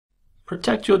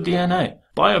Protect your DNA.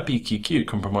 BioPQQ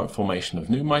can promote formation of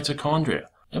new mitochondria.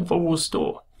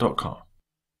 Infowarsstore.com.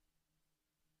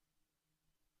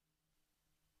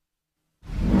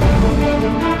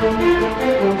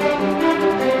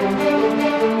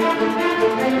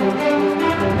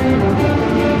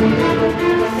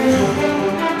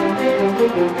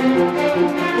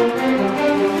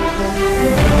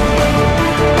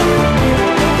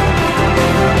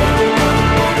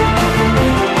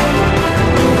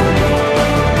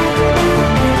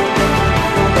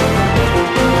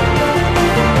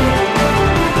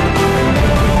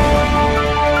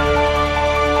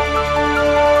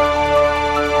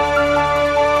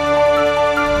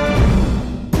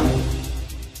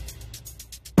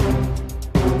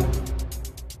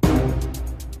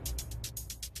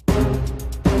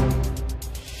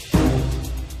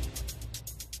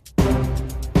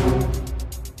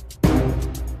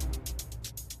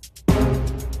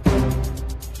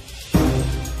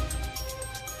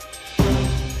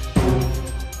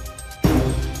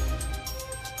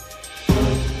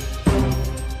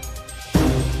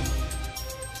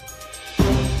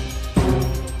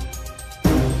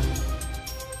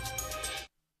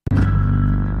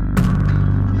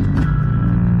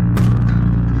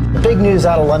 Big news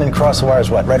out of London across the wires,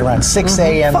 what, right around 6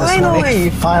 a.m. this morning?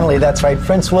 Finally, that's right.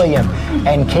 Prince William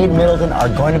and Kate Middleton are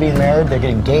going to be married. They're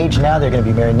getting engaged now. They're going to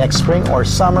be married next spring or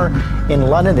summer in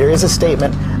London. There is a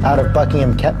statement out of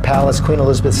Buckingham Palace. Queen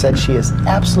Elizabeth said she is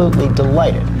absolutely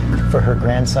delighted for her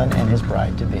grandson and his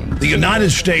bride-to-be. The United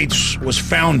States was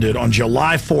founded on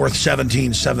July 4th,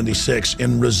 1776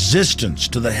 in resistance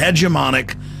to the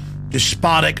hegemonic,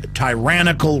 despotic,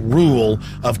 tyrannical rule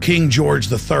of King George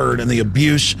III and the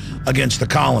abuse against the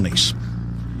colonies.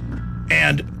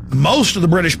 And most of the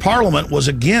British Parliament was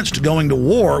against going to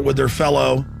war with their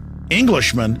fellow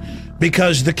Englishmen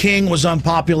because the king was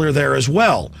unpopular there as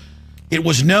well. It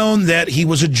was known that he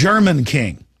was a German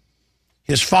king,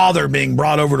 his father being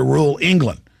brought over to rule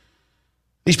England.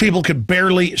 These people could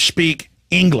barely speak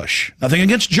English. Nothing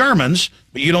against Germans,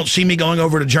 but you don't see me going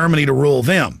over to Germany to rule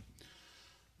them.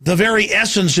 The very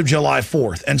essence of July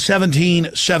 4th and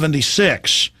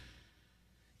 1776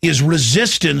 is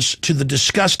resistance to the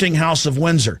disgusting House of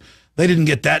Windsor. They didn't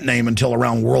get that name until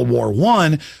around World War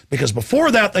I, because before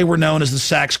that they were known as the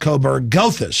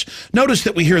Saxe-Coburg-Gothas. Notice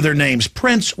that we hear their names.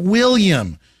 Prince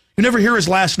William. You never hear his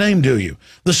last name, do you?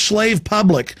 The slave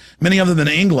public, many of them in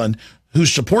England, who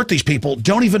support these people,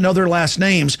 don't even know their last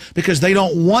names because they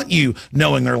don't want you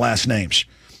knowing their last names.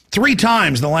 3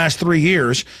 times in the last 3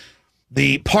 years,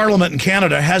 the Parliament in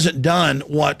Canada hasn't done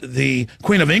what the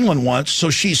Queen of England wants, so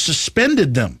she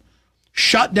suspended them,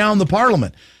 shut down the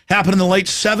Parliament. Happened in the late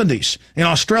 70s in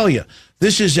Australia.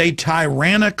 This is a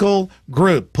tyrannical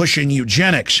group pushing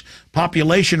eugenics,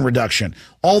 population reduction,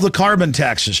 all the carbon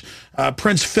taxes.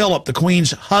 Prince Philip, the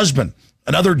Queen's husband,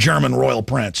 another German royal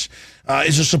prince,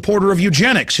 is a supporter of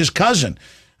eugenics. His cousin,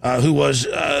 who was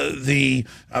the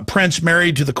prince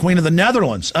married to the Queen of the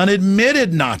Netherlands,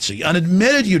 unadmitted Nazi,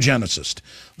 unadmitted eugenicist.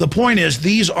 The point is,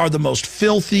 these are the most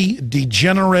filthy,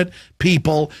 degenerate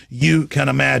people you can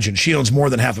imagine. She owns more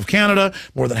than half of Canada,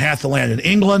 more than half the land in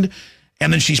England,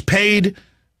 and then she's paid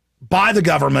by the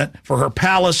government for her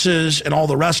palaces and all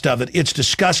the rest of it. It's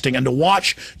disgusting. And to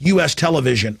watch U.S.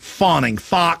 television fawning,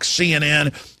 Fox,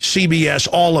 CNN, CBS,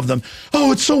 all of them,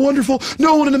 oh, it's so wonderful.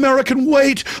 No one in America can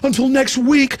wait until next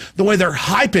week, the way they're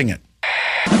hyping it.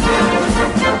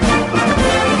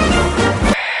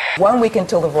 1 week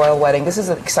until the royal wedding. This is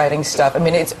exciting stuff. I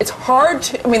mean, it's hard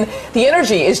to, I mean, the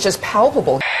energy is just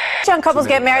palpable. Young couples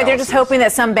get married, they're just hoping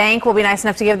that some bank will be nice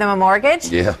enough to give them a mortgage.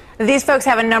 Yeah. These folks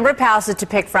have a number of palaces to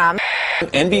pick from.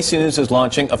 NBC News is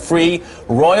launching a free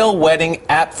royal wedding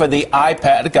app for the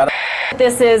iPad.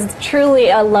 This is truly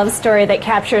a love story that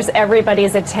captures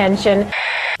everybody's attention.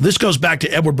 This goes back to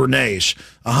Edward Bernays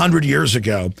 100 years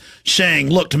ago, saying,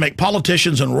 look, to make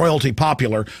politicians and royalty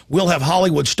popular, we'll have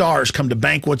Hollywood stars come to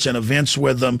banquets and events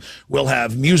with them. We'll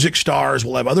have music stars.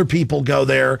 We'll have other people go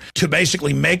there to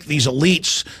basically make these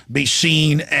elites be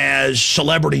seen as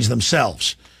celebrities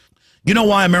themselves. You know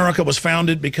why America was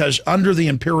founded? Because under the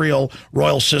imperial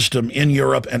royal system in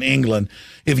Europe and England,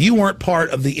 if you weren't part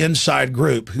of the inside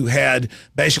group who had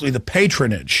basically the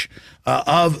patronage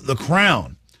of the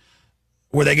crown,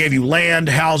 where they gave you land,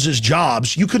 houses,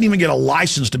 jobs, you couldn't even get a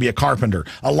license to be a carpenter,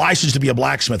 a license to be a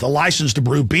blacksmith, a license to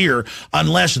brew beer,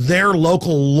 unless their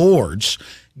local lords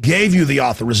gave you the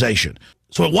authorization.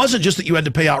 So it wasn't just that you had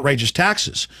to pay outrageous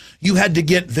taxes. You had to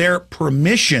get their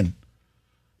permission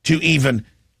to even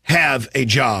have a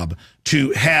job,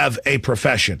 to have a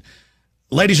profession.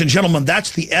 Ladies and gentlemen,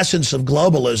 that's the essence of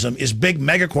globalism, is big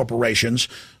mega corporations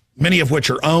many of which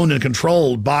are owned and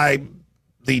controlled by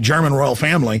the German royal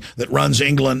family that runs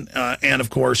England and, of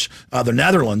course, the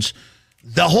Netherlands.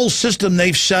 The whole system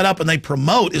they've set up and they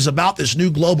promote is about this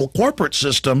new global corporate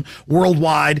system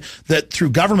worldwide that through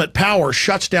government power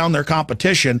shuts down their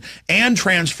competition and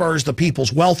transfers the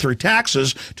people's wealth through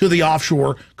taxes to the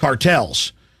offshore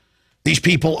cartels. These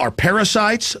people are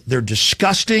parasites. They're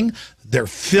disgusting. They're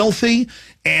filthy.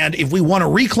 And if we want to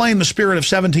reclaim the spirit of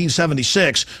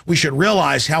 1776, we should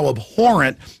realize how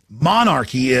abhorrent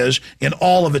monarchy is in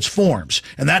all of its forms.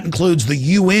 And that includes the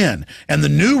UN and the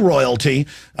new royalty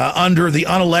under the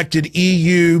unelected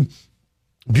EU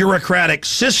bureaucratic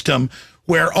system,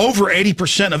 where over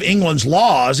 80% of England's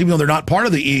laws, even though they're not part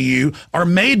of the EU, are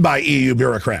made by EU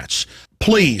bureaucrats.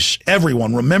 Please,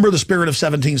 everyone, remember the spirit of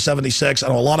 1776. I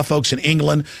know a lot of folks in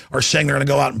England are saying they're going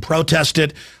to go out and protest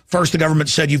it. First, the government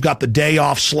said you've got the day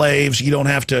off slaves. You don't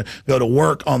have to go to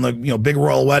work on the big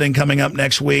royal wedding coming up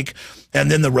next week.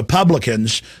 And then the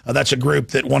Republicans, that's a group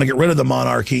that want to get rid of the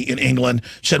monarchy in England,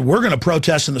 said we're going to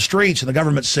protest in the streets. And the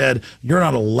government said you're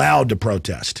not allowed to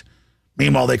protest.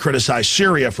 Meanwhile, they criticized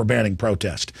Syria for banning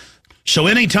protest. So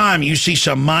anytime you see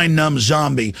some mind-numb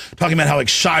zombie talking about how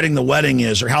exciting the wedding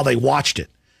is or how they watched it,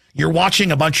 you're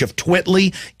watching a bunch of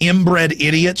twitly, inbred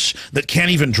idiots that can't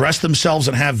even dress themselves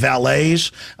and have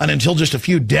valets. And until just a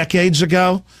few decades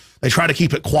ago, they try to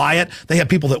keep it quiet. They have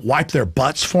people that wipe their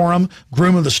butts for them,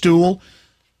 groom the stool.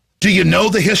 Do you know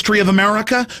the history of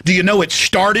America? Do you know it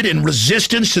started in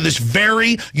resistance to this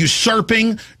very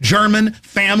usurping German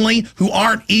family who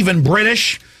aren't even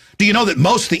British? Do you know that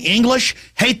most of the English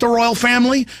hate the royal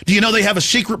family? Do you know they have a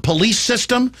secret police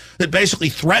system that basically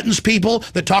threatens people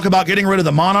that talk about getting rid of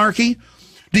the monarchy?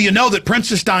 Do you know that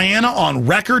Princess Diana on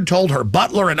record told her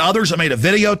butler and others that made a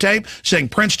videotape saying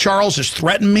Prince Charles has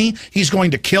threatened me, he's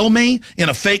going to kill me in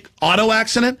a fake auto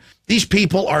accident? These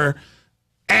people are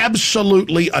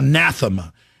absolutely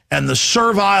anathema. And the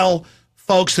servile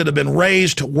folks that have been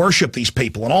raised to worship these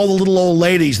people and all the little old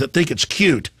ladies that think it's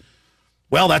cute,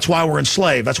 well, that's why we're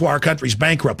enslaved. That's why our country's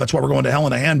bankrupt. That's why we're going to hell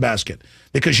in a handbasket,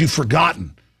 because you've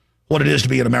forgotten what it is to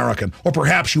be an American. Or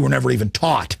perhaps you were never even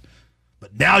taught.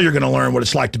 But now you're going to learn what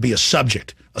it's like to be a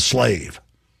subject, a slave.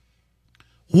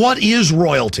 What is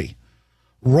royalty?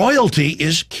 Royalty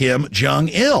is Kim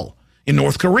Jong-il in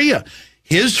North Korea.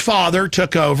 His father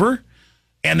took over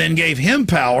and then gave him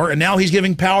power, and now he's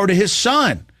giving power to his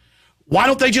son. Why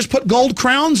don't they just put gold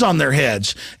crowns on their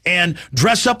heads and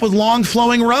dress up with long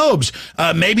flowing robes?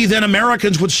 Maybe then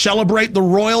Americans would celebrate the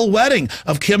royal wedding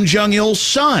of Kim Jong-il's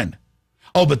son.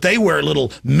 Oh, but they wear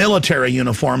little military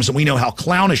uniforms, and we know how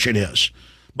clownish it is.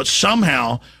 But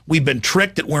somehow we've been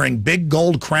tricked that wearing big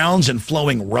gold crowns and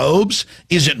flowing robes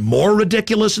isn't more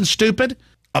ridiculous and stupid.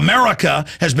 America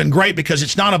has been great because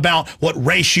it's not about what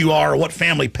race you are or what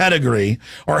family pedigree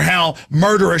or how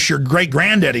murderous your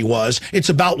great-granddaddy was. It's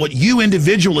about what you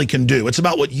individually can do. It's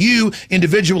about what you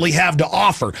individually have to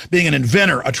offer, being an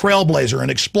inventor, a trailblazer, an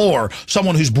explorer,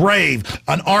 someone who's brave,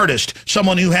 an artist,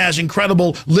 someone who has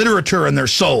incredible literature in their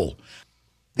soul.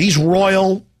 These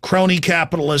royal, crony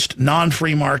capitalist,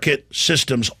 non-free market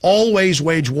systems always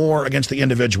wage war against the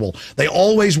individual. They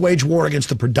always wage war against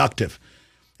the productive.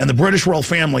 And the British royal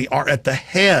family are at the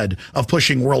head of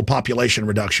pushing world population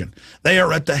reduction. They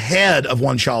are at the head of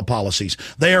one-child policies.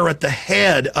 They are at the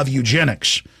head of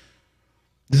eugenics.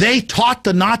 They taught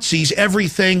the Nazis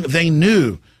everything they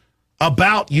knew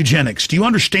about eugenics. Do you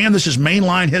understand this is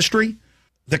mainline history?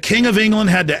 The King of England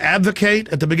had to advocate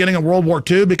at the beginning of World War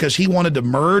II because he wanted to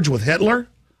merge with Hitler.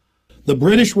 The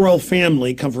British royal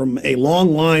family come from a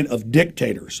long line of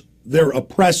dictators. They're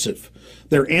oppressive.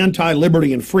 They're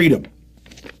anti-liberty and freedom.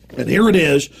 And here it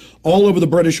is, all over the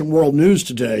British and world news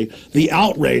today, the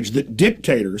outrage that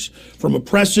dictators from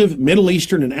oppressive Middle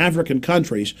Eastern and African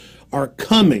countries are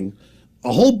coming,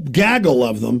 a whole gaggle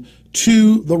of them,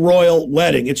 to the royal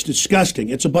wedding. It's disgusting.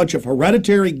 It's a bunch of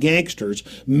hereditary gangsters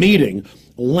meeting,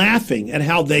 laughing at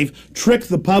how they've tricked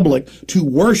the public to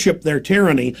worship their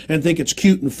tyranny and think it's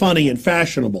cute and funny and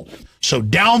fashionable. So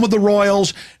down with the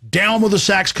royals, down with the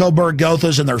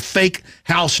Saxe-Coburg-Gothas and their fake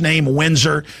house name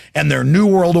Windsor and their New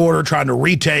World Order trying to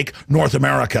retake North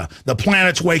America. The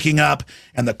planet's waking up,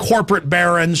 and the corporate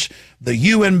barons, the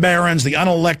UN barons, the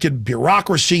unelected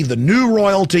bureaucracy, the new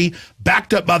royalty,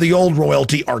 backed up by the old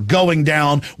royalty, are going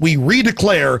down. We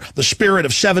redeclare the spirit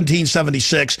of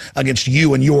 1776 against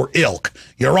you and your ilk.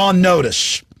 You're on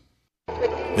notice.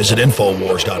 Visit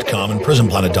Infowars.com and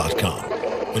PrisonPlanet.com.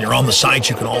 When you're on the site,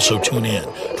 you can also tune in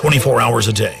 24 hours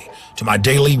a day to my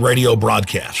daily radio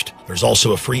broadcast. There's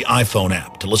also a free iPhone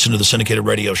app to listen to the syndicated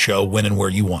radio show when and where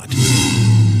you want.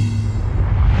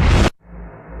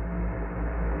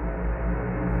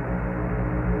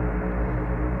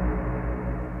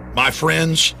 My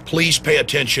friends, please pay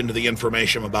attention to the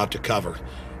information I'm about to cover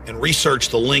and research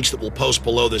the links that we'll post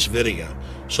below this video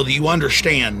so that you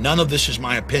understand none of this is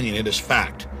my opinion, it is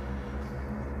fact.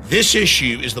 This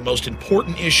issue is the most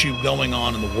important issue going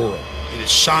on in the world. It is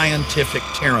scientific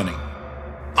tyranny.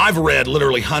 I've read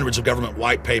literally hundreds of government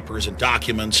white papers and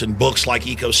documents and books like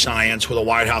Eco-Science, where the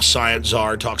White House science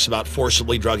czar talks about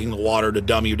forcibly drugging the water to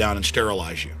dumb you down and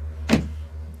sterilize you.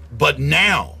 But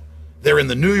now, they're in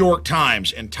the New York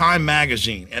Times and Time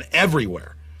Magazine and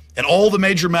everywhere, and all the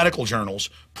major medical journals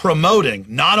promoting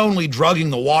not only drugging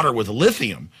the water with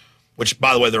lithium, which,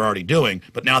 by the way, they're already doing,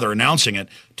 but now they're announcing it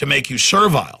to make you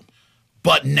servile.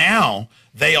 But now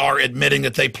they are admitting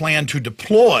that they plan to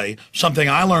deploy something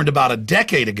I learned about a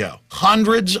decade ago.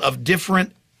 Hundreds of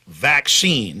different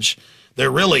vaccines.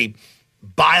 They're really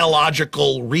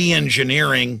biological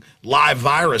re-engineering live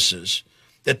viruses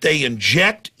that they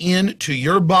inject into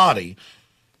your body,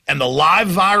 and the live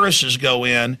viruses go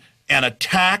in and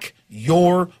attack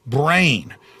your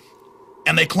brain.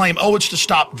 And they claim, oh, it's to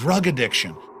stop drug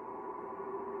addiction.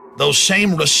 Those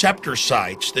same receptor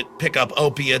sites that pick up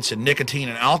opiates and nicotine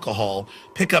and alcohol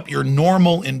pick up your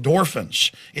normal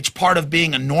endorphins. It's part of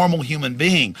being a normal human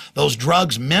being. Those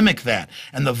drugs mimic that.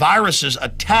 And the viruses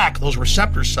attack those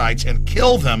receptor sites and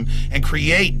kill them and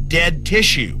create dead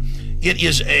tissue. It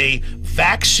is a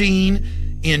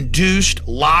vaccine-induced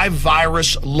live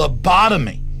virus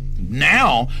lobotomy.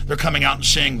 Now they're coming out and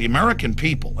saying the American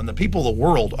people and the people of the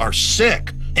world are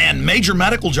sick. And major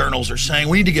medical journals are saying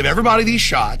we need to give everybody these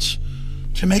shots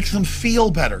to make them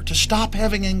feel better, to stop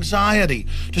having anxiety,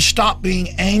 to stop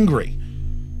being angry.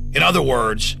 In other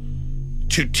words,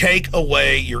 to take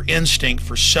away your instinct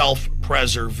for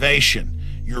self-preservation,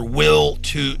 your will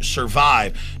to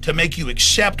survive, to make you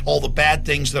accept all the bad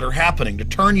things that are happening, to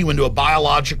turn you into a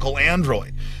biological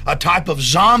android, a type of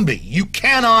zombie. You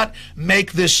cannot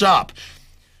make this up.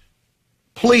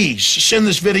 Please send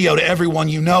this video to everyone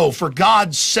you know. For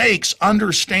God's sakes,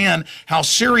 understand how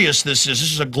serious this is.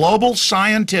 This is a global,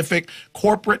 scientific,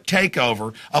 corporate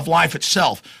takeover of life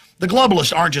itself. The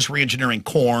globalists aren't just re-engineering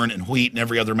corn and wheat and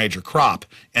every other major crop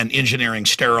and engineering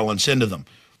sterilants into them.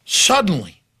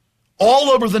 Suddenly,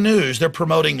 all over the news, they're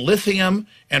promoting lithium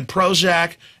and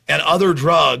Prozac and other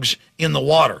drugs in the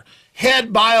water.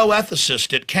 Head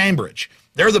bioethicist at Cambridge,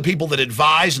 they're the people that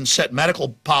advise and set medical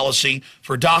policy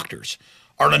for doctors,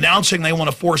 are announcing they want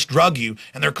to force drug you,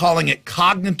 and they're calling it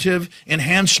cognitive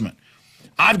enhancement.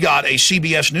 I've got a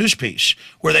CBS News piece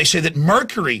where they say that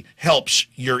mercury helps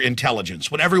your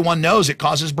intelligence when everyone knows it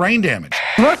causes brain damage.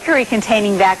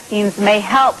 Mercury-containing vaccines may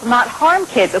help, not harm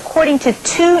kids, according to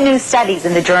 2 new studies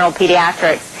in the journal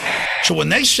Pediatrics. So when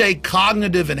they say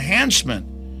cognitive enhancement,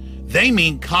 they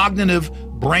mean cognitive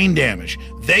brain damage.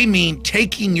 They mean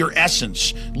taking your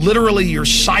essence, literally your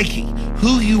psyche,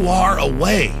 who you are,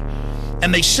 away.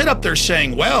 And they sit up there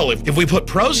saying, well, if we put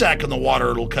Prozac in the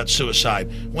water, it'll cut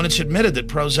suicide, when it's admitted that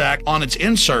Prozac on its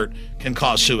insert can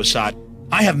cause suicide.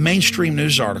 I have mainstream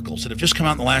news articles that have just come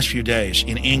out in the last few days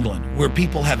in England where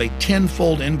people have a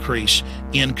 10-fold increase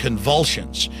in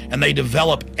convulsions, and they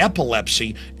develop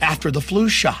epilepsy after the flu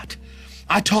shot.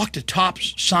 I talked to top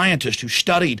scientists who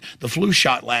studied the flu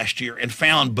shot last year and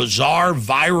found bizarre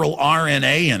viral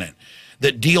RNA in it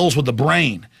that deals with the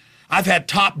brain. I've had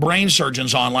top brain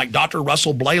surgeons on, like Dr.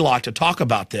 Russell Blaylock, to talk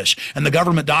about this, and the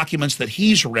government documents that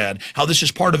he's read, how this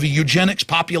is part of a eugenics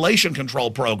population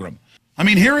control program. I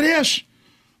mean, here it is.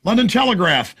 London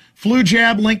Telegraph, flu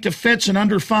jab linked to fits in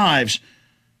under 5s.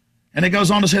 And it goes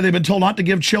on to say they've been told not to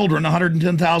give children,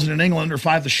 110,000 in England, under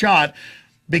 5 the shot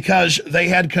because they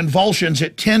had convulsions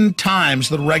at 10 times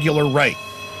the regular rate.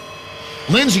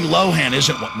 Lindsay Lohan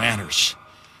isn't what matters.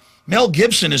 Mel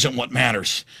Gibson isn't what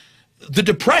matters. The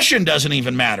Depression doesn't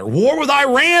even matter. War with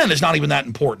Iran is not even that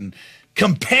important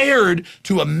compared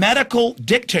to a medical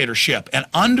dictatorship. And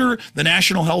under the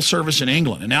National Health Service in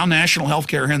England, and now national health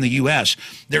care here in the U.S.,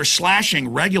 they're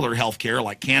slashing regular health care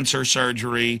like cancer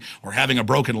surgery or having a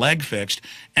broken leg fixed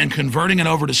and converting it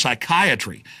over to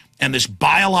psychiatry and this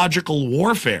biological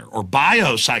warfare or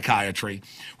biopsychiatry,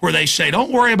 where they say,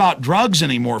 don't worry about drugs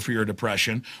anymore for your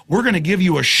depression. We're going to give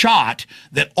you a shot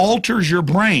that alters your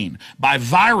brain by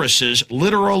viruses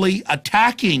literally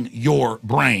attacking your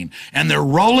brain. And they're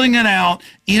rolling it out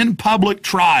in public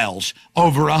trials,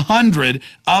 over 100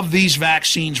 of these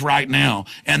vaccines right now.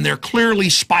 And they're clearly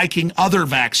spiking other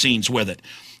vaccines with it.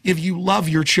 If you love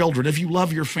your children, if you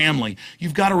love your family,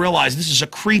 you've got to realize this is a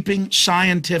creeping,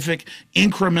 scientific,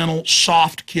 incremental,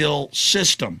 soft kill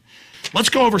system. Let's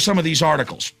go over some of these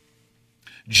articles.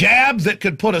 Jab that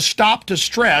could put a stop to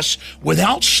stress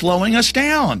without slowing us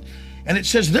down. And it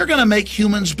says they're going to make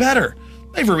humans better.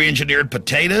 They've re-engineered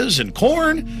potatoes and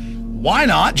corn. Why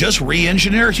not just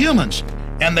re-engineer humans?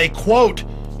 And they quote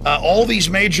all these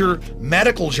major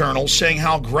medical journals saying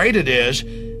how great it is,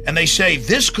 and they say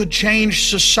this could change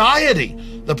society,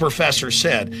 the professor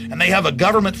said. And they have a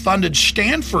government-funded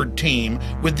Stanford team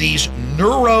with these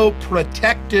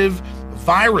neuroprotective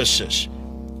viruses.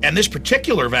 And this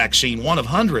particular vaccine, one of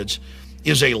hundreds,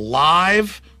 is a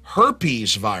live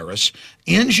herpes virus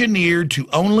engineered to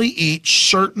only eat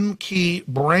certain key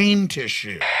brain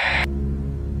tissue.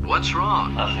 What's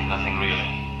wrong? Nothing really.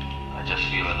 I just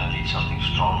feel that I need something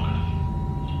stronger.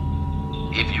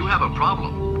 If you have a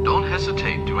problem, don't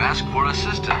hesitate to ask for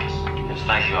assistance. Yes,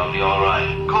 thank you. I'll be all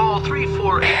right. Call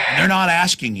 348. And they're not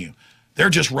asking you. They're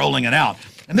just rolling it out.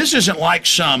 And this isn't like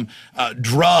some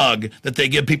drug that they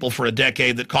give people for a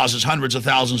decade that causes hundreds of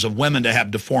thousands of women to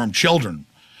have deformed children.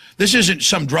 This isn't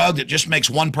some drug that just makes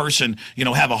one person,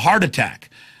 have a heart attack.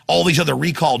 All these other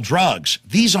recalled drugs,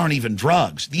 these aren't even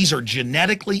drugs. These are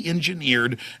genetically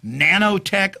engineered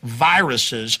nanotech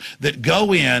viruses that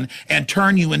go in and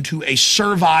turn you into a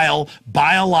servile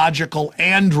biological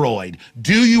android.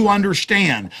 Do you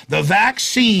understand? The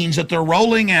vaccines that they're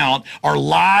rolling out are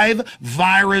live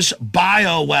virus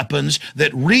bioweapons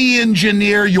that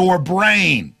re-engineer your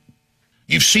brain.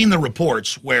 You've seen the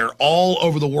reports where all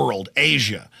over the world,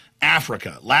 Asia,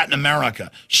 Africa, Latin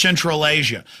America, Central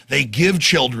Asia, they give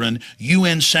children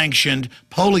UN-sanctioned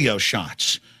polio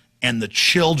shots, and the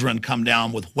children come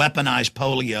down with weaponized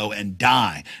polio and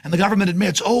die. And the government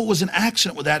admits, oh, it was an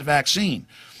accident with that vaccine.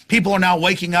 People are now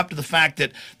waking up to the fact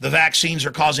that the vaccines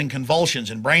are causing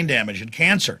convulsions and brain damage and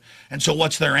cancer. And so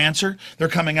what's their answer? They're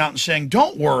coming out and saying,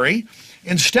 don't worry,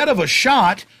 instead of a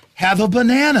shot, have a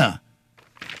banana.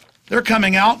 They're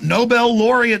coming out, Nobel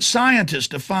laureate scientist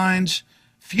defines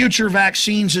future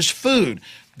vaccines as food.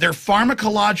 They're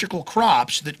pharmacological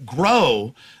crops that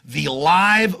grow the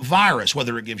live virus,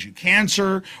 whether it gives you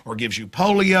cancer or gives you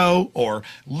polio or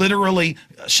literally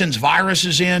sends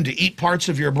viruses in to eat parts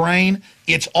of your brain.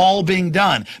 It's all being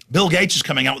done. Bill Gates is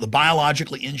coming out with a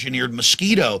biologically engineered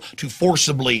mosquito to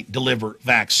forcibly deliver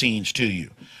vaccines to you.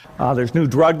 There's new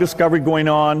drug discovery going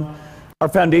on. Our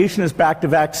foundation is backed a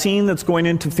vaccine that's going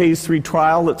into phase 3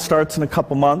 trial that starts in a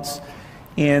couple months.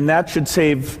 And that should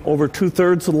save over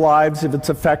 2/3 of the lives if it's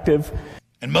effective.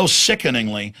 And most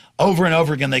sickeningly, over and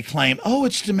over again, they claim, oh,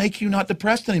 it's to make you not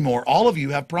depressed anymore. All of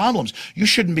you have problems. You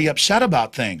shouldn't be upset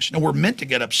about things. No, we're meant to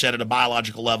get upset at a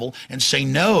biological level and say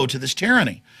no to this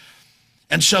tyranny.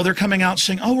 And so they're coming out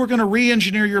saying, oh, we're going to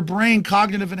re-engineer your brain,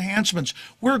 cognitive enhancements.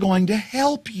 We're going to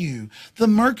help you. The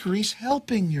mercury's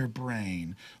helping your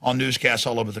brain on newscasts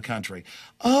all over the country.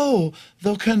 Oh,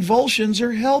 the convulsions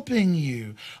are helping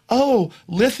you. Oh,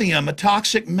 lithium, a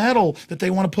toxic metal that they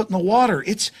want to put in the water,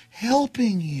 it's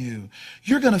helping you.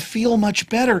 You're going to feel much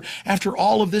better after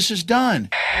all of this is done.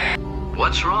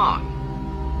 What's wrong?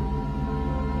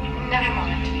 Never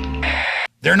mind.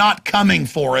 They're not coming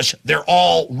for us. They're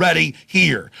already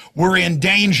here. We're in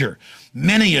danger.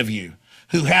 Many of you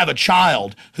who have a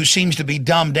child who seems to be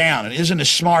dumbed down and isn't as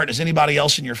smart as anybody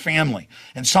else in your family,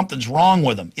 and something's wrong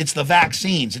with them. It's the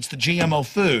vaccines. It's the GMO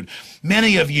food.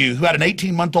 Many of you who had an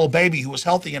 18-month-old baby who was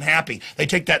healthy and happy, they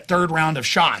take that 3rd round of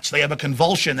shots. They have a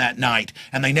convulsion that night,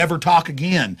 and they never talk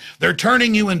again. They're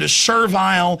turning you into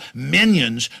servile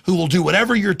minions who will do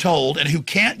whatever you're told and who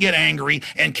can't get angry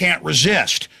and can't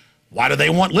resist. Why do they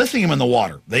want lithium in the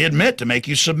water? They admit to make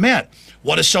you submit.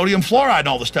 What does sodium fluoride and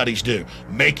all the studies do?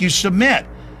 Make you submit.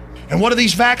 And what do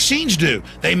these vaccines do?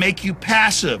 They make you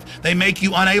passive. They make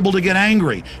you unable to get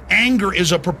angry. Anger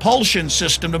is a propulsion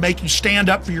system to make you stand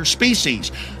up for your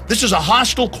species. This is a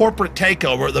hostile corporate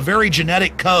takeover of the very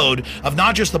genetic code of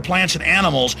not just the plants and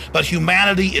animals, but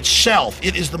humanity itself.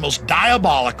 It is the most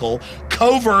diabolical,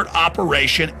 covert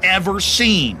operation ever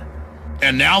seen.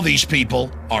 And now these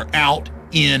people are out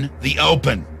in the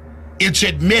open. It's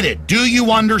admitted. Do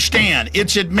you understand?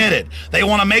 It's admitted. They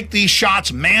want to make these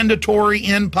shots mandatory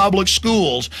in public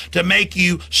schools to make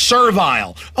you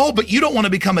servile. Oh, but you don't want to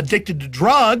become addicted to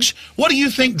drugs. What do you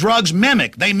think drugs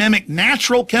mimic? They mimic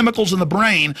natural chemicals in the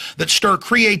brain that stir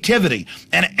creativity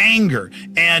and anger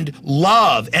and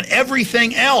love and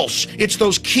everything else. It's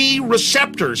those key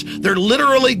receptors. They're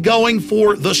literally going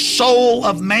for the soul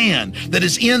of man that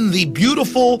is in the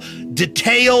beautiful,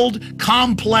 detailed,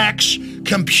 complex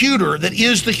computer that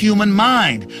is the human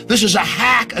mind. This is a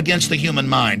hack against the human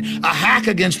mind, a hack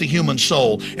against the human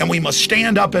soul, and we must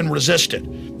stand up and resist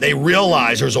it. They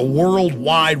realize there's a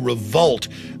worldwide revolt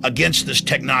against this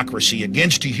technocracy,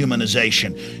 against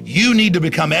dehumanization. You need to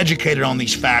become educated on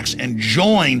these facts and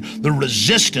join the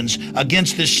resistance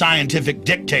against this scientific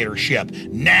dictatorship.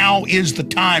 Now is the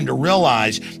time to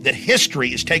realize that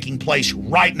history is taking place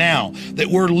right now, that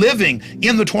we're living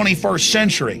in the 21st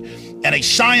century, and a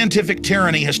scientific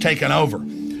tyranny has taken over.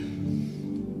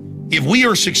 If we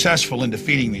are successful in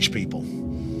defeating these people,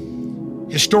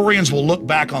 historians will look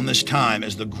back on this time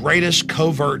as the greatest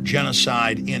covert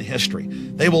genocide in history.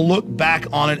 They will look back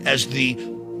on it as the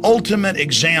ultimate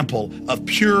example of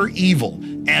pure evil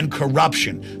and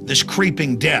corruption, this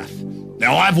creeping death.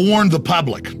 Now, I've warned the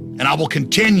public, and I will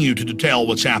continue to detail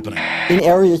what's happening. In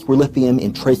areas where lithium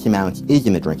in trace amounts is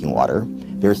in the drinking water,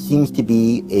 there seems to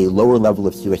be a lower level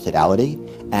of suicidality,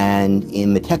 and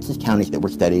in the Texas counties that were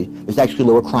studied, there's actually a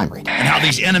lower crime rate. And how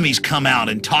these enemies come out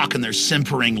and talk in their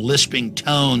simpering, lisping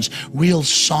tones real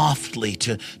softly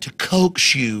to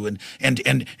coax you and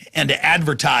to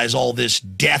advertise all this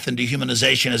death and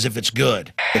dehumanization as if it's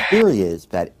good. The theory is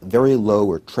that very low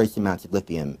or trace amounts of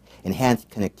lithium enhance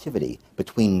connectivity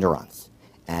between neurons.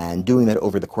 And doing that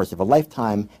over the course of a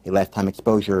lifetime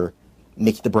exposure,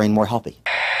 makes the brain more healthy.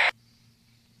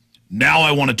 Now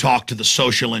I want to talk to the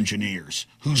social engineers,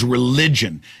 whose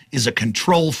religion is a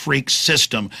control freak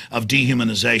system of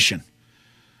dehumanization.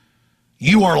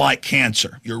 You are like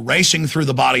cancer. You're racing through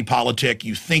the body politic,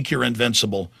 you think you're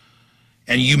invincible,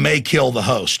 and you may kill the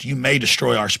host. You may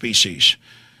destroy our species,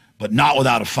 but not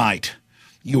without a fight.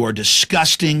 You are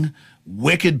disgusting,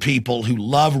 wicked people who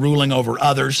love ruling over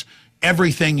others.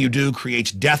 Everything you do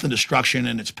creates death and destruction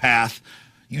in its path.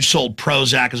 You sold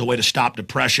Prozac as a way to stop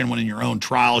depression when in your own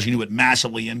trials you knew it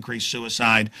massively increased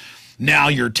suicide. Now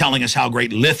you're telling us how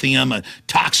great lithium, a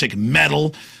toxic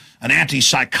metal, an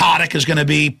antipsychotic is going to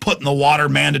be put in the water,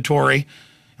 mandatory.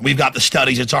 We've got the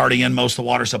studies, it's already in most of the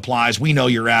water supplies. We know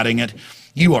you're adding it.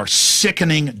 You are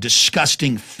sickening,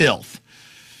 disgusting filth.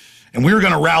 And we're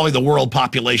going to rally the world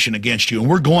population against you, and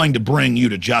we're going to bring you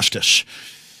to justice.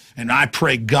 And I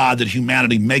pray, God, that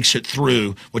humanity makes it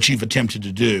through what you've attempted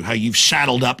to do, how you've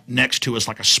saddled up next to us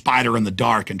like a spider in the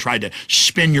dark and tried to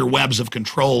spin your webs of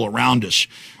control around us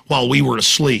while we were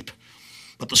asleep.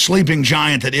 But the sleeping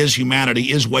giant that is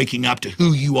humanity is waking up to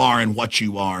who you are and what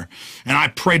you are. And I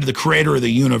pray to the creator of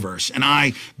the universe, and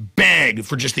I beg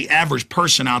for just the average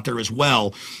person out there as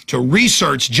well to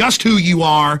research just who you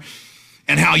are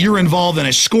and how you're involved in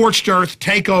a scorched earth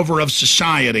takeover of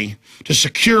society to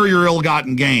secure your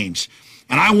ill-gotten gains.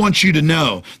 And I want you to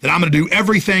know that I'm going to do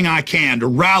everything I can to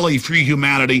rally free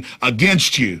humanity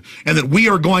against you, and that we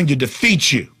are going to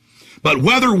defeat you. But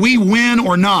whether we win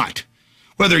or not,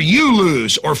 whether you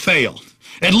lose or fail,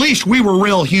 at least we were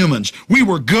real humans. We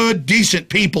were good, decent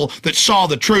people that saw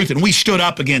the truth, and we stood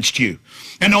up against you.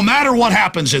 And no matter what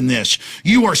happens in this,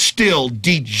 you are still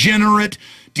degenerate,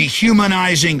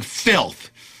 dehumanizing filth.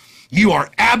 You are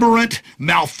aberrant,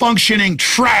 malfunctioning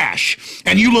trash,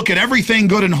 and you look at everything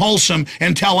good and wholesome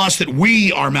and tell us that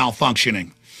we are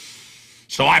malfunctioning.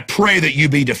 So I pray that you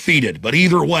be defeated. But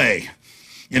either way,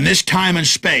 in this time and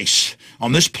space,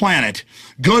 on this planet,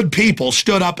 good people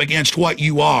stood up against what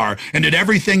you are and did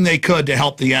everything they could to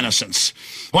help the innocents.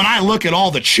 When I look at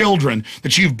all the children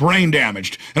that you've brain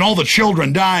damaged and all the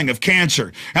children dying of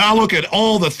cancer, and I look at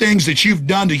all the things that you've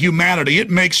done to humanity, it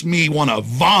makes me want to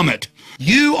vomit.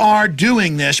 You are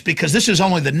doing this because this is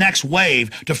only the next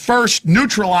wave to first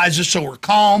neutralize us so we're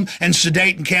calm and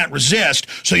sedate and can't resist,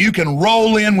 so you can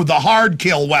roll in with the hard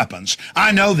kill weapons.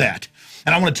 I know that.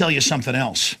 And I want to tell you something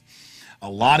else. A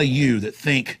lot of you that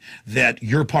think that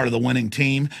you're part of the winning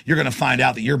team, you're going to find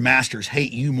out that your masters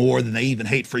hate you more than they even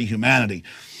hate free humanity,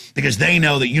 because they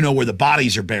know that you know where the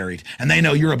bodies are buried, and they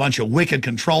know you're a bunch of wicked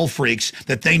control freaks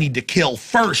that they need to kill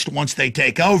first once they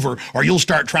take over, or you'll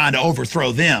start trying to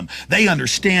overthrow them. They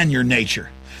understand your nature.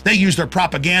 They use their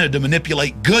propaganda to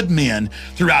manipulate good men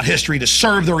throughout history to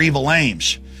serve their evil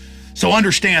aims. So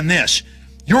understand this.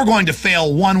 You're going to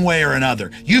fail one way or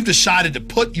another. You've decided to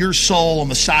put your soul on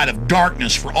the side of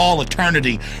darkness for all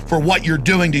eternity for what you're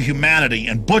doing to humanity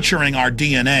and butchering our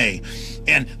DNA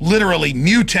and literally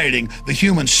mutating the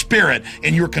human spirit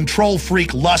in your control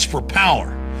freak lust for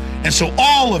power. And so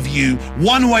all of you,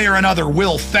 one way or another,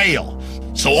 will fail.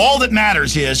 So all that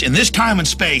matters is, in this time and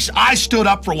space, I stood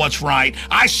up for what's right.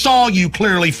 I saw you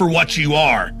clearly for what you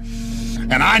are.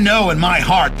 And I know in my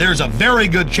heart there's a very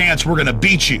good chance we're going to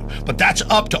beat you. But that's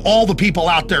up to all the people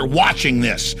out there watching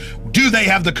this. Do they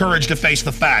have the courage to face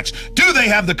the facts? Do they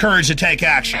have the courage to take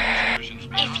action?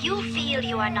 If you feel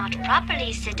you are not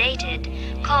properly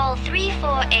sedated, call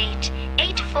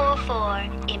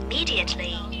 348-844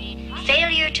 immediately.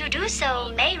 Failure to do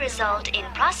so may result in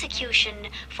prosecution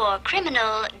for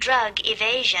criminal drug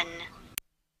evasion.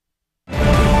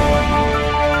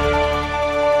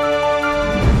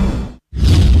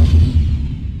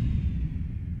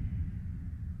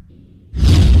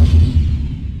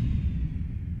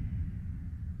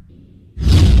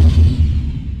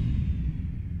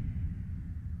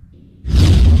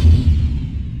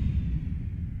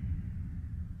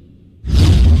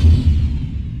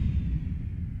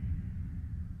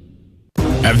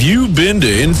 Have you been to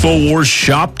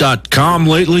InfoWarsShop.com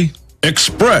lately?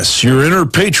 Express your inner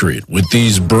patriot with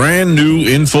these brand new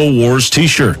InfoWars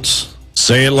t-shirts.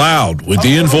 Say it loud with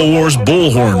the InfoWars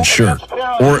Bullhorn shirt,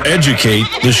 or educate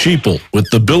the sheeple with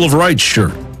the Bill of Rights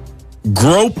shirt.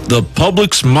 Grope the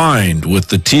public's mind with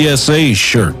the TSA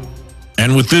shirt.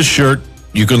 And with this shirt,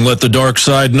 you can let the dark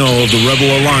side know of the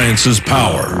Rebel Alliance's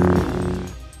power.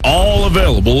 All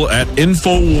available at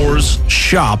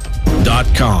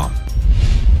InfoWarsShop.com.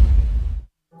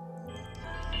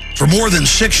 For more than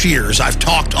 6 years, I've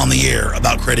talked on the air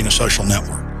about creating a social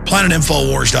network.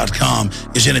 PlanetInfowars.com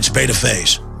is in its beta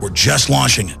phase. We're just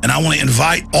launching it, and I want to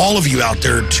invite all of you out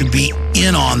there to be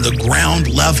in on the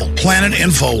ground level. Planet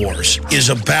Infowars is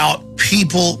about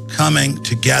people coming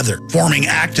together, forming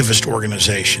activist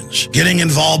organizations, getting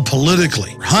involved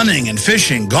politically, hunting and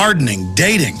fishing, gardening,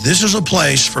 dating. This is a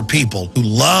place for people who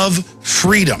love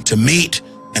freedom to meet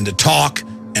and to talk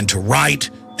and to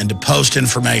write and to post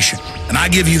information. And I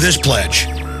give you this pledge.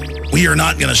 We are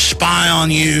not going to spy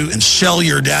on you and sell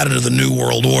your data to the New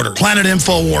World Order.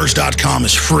 PlanetInfowars.com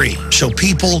is free, so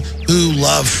people who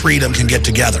love freedom can get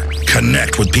together,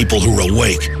 connect with people who are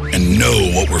awake and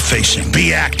know what we're facing.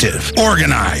 Be active,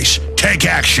 organize, take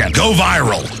action, go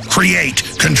viral, create,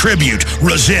 contribute,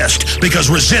 resist, because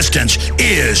resistance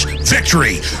is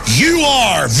victory. You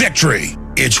are victory.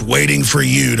 It's waiting for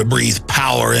you to breathe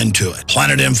power into it.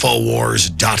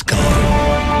 PlanetInfowars.com.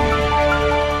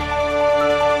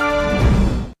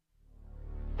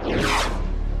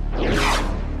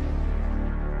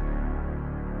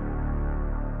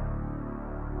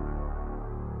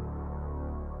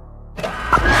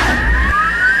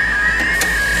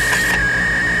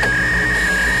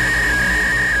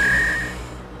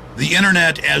 The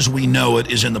internet as we know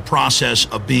it is in the process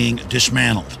of being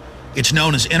dismantled. It's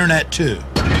known as Internet 2.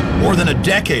 More than a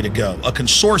decade ago, a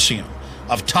consortium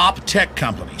of top tech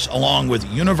companies, along with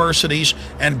universities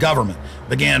and government,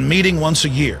 began meeting once a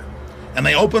year. And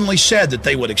they openly said that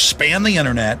they would expand the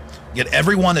internet, get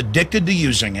everyone addicted to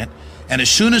using it, and as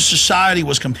soon as society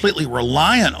was completely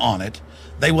reliant on it,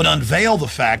 they would unveil the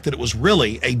fact that it was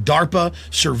really a DARPA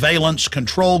surveillance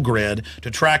control grid to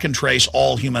track and trace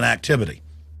all human activity.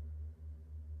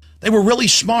 They were really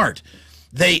smart.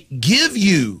 They give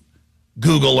you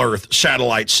Google Earth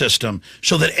satellite system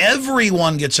so that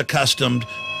everyone gets accustomed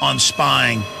on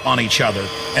spying on each other.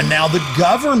 And now the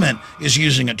government is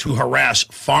using it to harass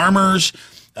farmers,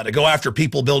 to go after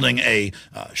people building a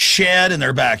shed in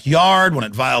their backyard when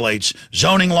it violates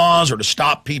zoning laws, or to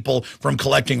stop people from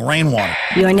collecting rainwater.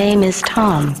 Your name is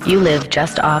Tom. You live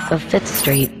just off of 5th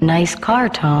Street. Nice car,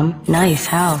 Tom. Nice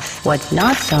house. What's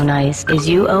not so nice is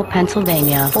you owe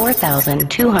Pennsylvania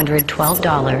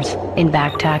 $4,212 in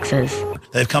back taxes.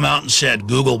 They've come out and said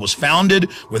Google was founded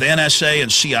with NSA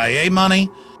and CIA money,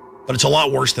 but it's a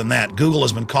lot worse than that. Google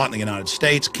has been caught in the United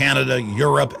States, Canada,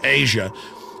 Europe, Asia,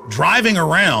 driving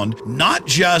around, not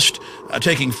just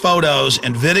taking photos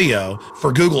and video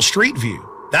for Google Street View.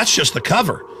 That's just the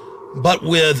cover. But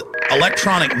with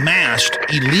electronic mast,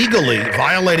 illegally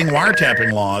violating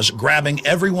wiretapping laws, grabbing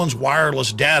everyone's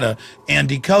wireless data and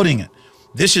decoding it.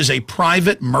 This is a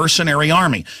private mercenary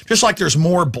army. Just like there's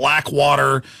more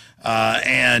Blackwater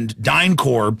and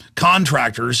DynCorp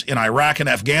contractors in Iraq and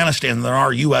Afghanistan than there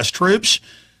are U.S. troops,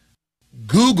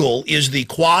 Google is the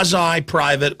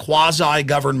quasi-private,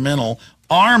 quasi-governmental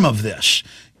arm of this.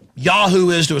 Yahoo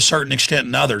is to a certain extent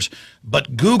and others,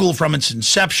 but Google from its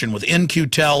inception with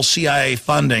In-Q-Tel, CIA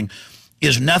funding,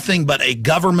 is nothing but a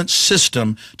government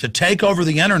system to take over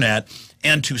the internet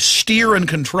and to steer and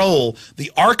control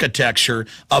the architecture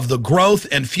of the growth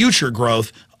and future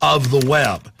growth of the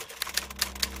web.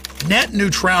 Net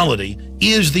neutrality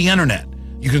is the internet.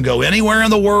 You can go anywhere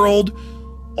in the world.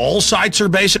 All sites are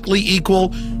basically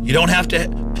equal. You don't have to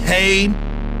pay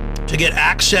to get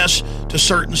access to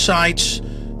certain sites.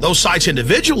 Those sites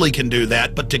individually can do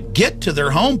that, but to get to their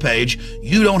homepage,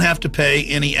 you don't have to pay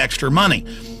any extra money.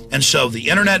 And so the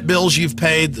internet bills you've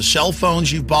paid, the cell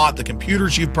phones you've bought, the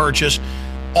computers you've purchased,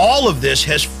 All of this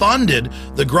has funded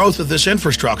the growth of this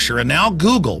infrastructure, and now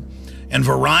Google and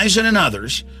Verizon and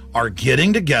others are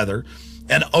getting together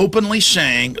and openly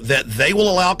saying that they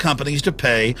will allow companies to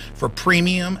pay for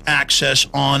premium access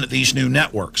on these new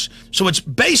networks. So it's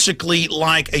basically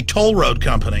like a toll road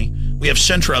company. We have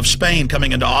Centra of Spain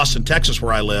coming into Austin, Texas,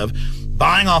 where I live,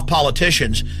 buying off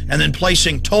politicians and then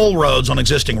placing toll roads on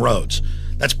existing roads.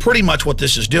 That's pretty much what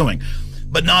this is doing.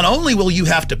 But not only will you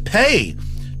have to pay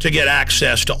to get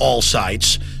access to all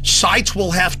sites, sites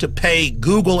will have to pay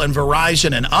Google and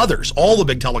Verizon and others, all the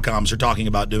big telecoms are talking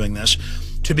about doing this,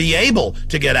 to be able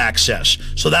to get access.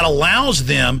 So that allows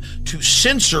them to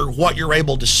censor what you're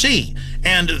able to see.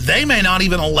 And they may not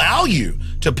even allow you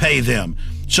to pay them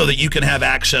so that you can have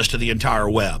access to the entire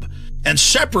web. And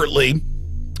separately,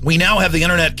 we now have the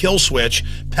internet kill switch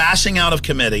passing out of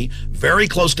committee, very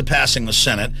close to passing the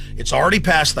Senate. It's already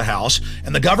passed the House,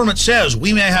 and the government says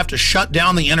we may have to shut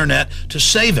down the internet to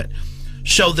save it.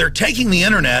 So they're taking the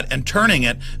internet and turning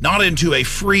it not into a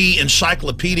free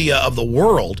encyclopedia of the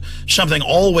world, something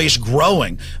always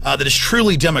growing, that is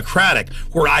truly democratic,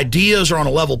 where ideas are on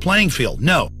a level playing field.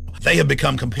 No. They have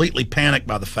become completely panicked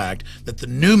by the fact that the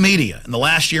new media in the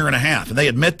last year and a half, and they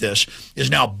admit this,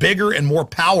 is now bigger and more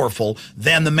powerful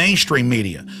than the mainstream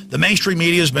media. The mainstream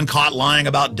media has been caught lying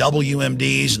about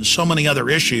WMDs and so many other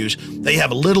issues. They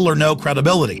have little or no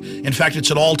credibility. In fact,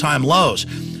 it's at all-time lows.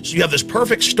 So you have this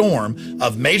perfect storm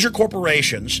of major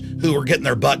corporations who are getting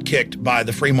their butt kicked by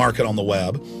the free market on the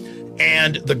web,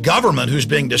 and the government, who's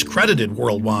being discredited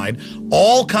worldwide,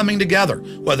 all coming together,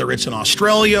 whether it's in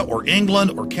Australia or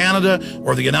England or Canada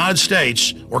or the United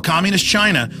States or communist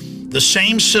China. The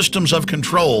same systems of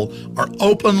control are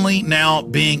openly now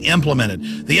being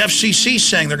implemented. The FCC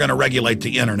saying they're going to regulate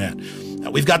the internet.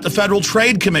 We've got the Federal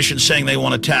Trade Commission saying they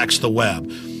want to tax the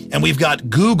web. And we've got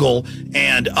Google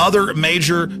and other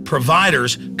major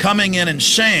providers coming in and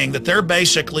saying that they're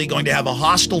basically going to have a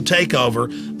hostile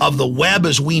takeover of the web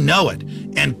as we know it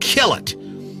and kill it.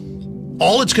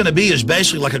 All it's going to be is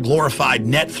basically like a glorified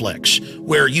Netflix,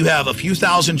 where you have a few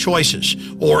thousand choices,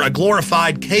 or a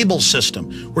glorified cable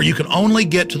system where you can only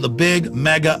get to the big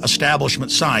mega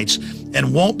establishment sites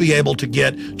and won't be able to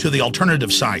get to the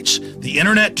alternative sites. The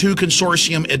Internet 2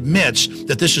 Consortium admits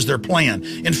that this is their plan.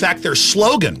 In fact, their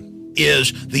slogan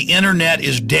is "The Internet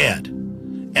is dead."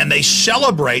 And they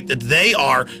celebrate that they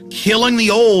are killing the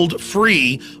old,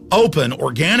 free, open,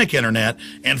 organic internet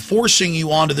and forcing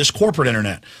you onto this corporate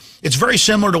internet. It's very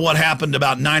similar to what happened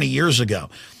about 90 years ago.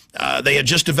 They had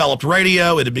just developed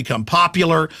radio. It had become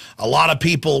popular. A lot of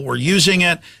people were using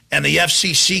it, and the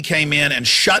FCC came in and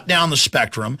shut down the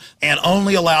spectrum and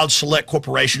only allowed select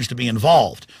corporations to be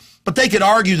involved. But they could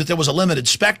argue that there was a limited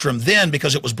spectrum then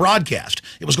because it was broadcast.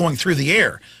 It was going through the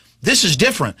air. This is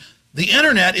different. The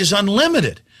internet is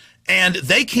unlimited. And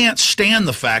they can't stand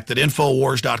the fact that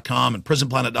Infowars.com and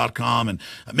PrisonPlanet.com and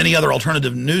many other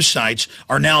alternative news sites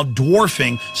are now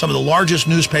dwarfing some of the largest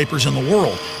newspapers in the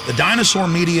world. The dinosaur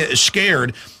media is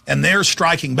scared, and they're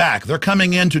striking back. They're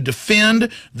coming in to defend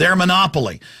their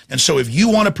monopoly. And so if you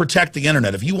want to protect the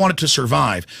internet, if you want it to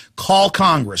survive, call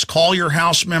Congress, call your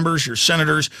House members, your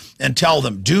senators, and tell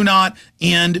them, do not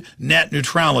end net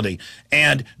neutrality,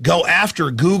 and go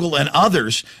after Google and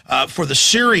others for the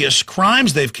serious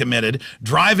crimes they've committed,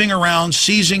 driving around,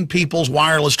 seizing people's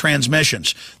wireless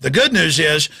transmissions. The good news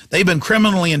is they've been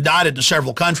criminally indicted in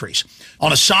several countries.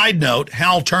 On a side note,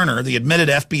 Hal Turner, the admitted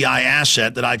FBI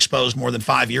asset that I exposed more than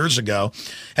 5 years ago,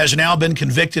 has now been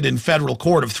convicted in federal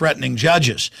court of threatening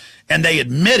judges. And they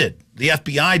admitted, the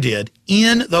FBI did,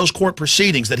 in those court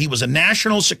proceedings that he was a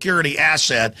national security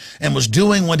asset and was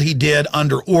doing what he did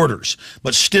under orders.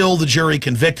 But still, the jury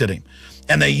convicted him.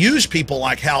 And they use people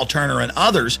like Hal Turner and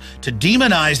others to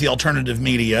demonize the alternative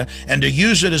media and to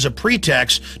use it as a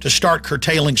pretext to start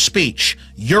curtailing speech.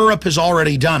 Europe has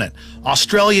already done it.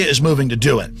 Australia is moving to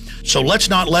do it. So let's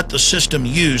not let the system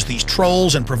use these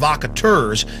trolls and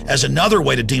provocateurs as another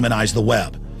way to demonize the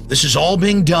web. This is all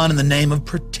being done in the name of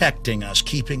protecting us,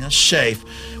 keeping us safe.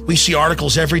 We see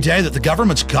articles every day that the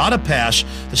government's got to pass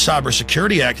the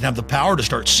Cybersecurity Act and have the power to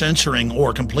start censoring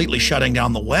or completely shutting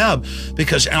down the web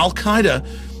because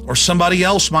Al-Qaeda or somebody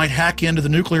else might hack into the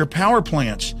nuclear power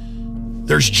plants.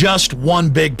 There's just one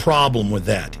big problem with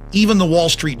that. Even the Wall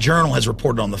Street Journal has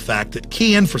reported on the fact that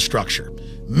key infrastructure,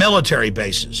 military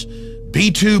bases,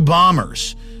 B-2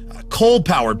 bombers,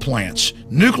 coal-powered plants,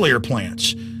 nuclear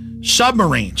plants,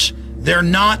 submarines, they're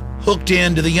not hooked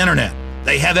into the internet.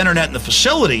 They have internet in the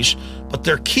facilities, but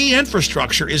their key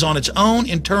infrastructure is on its own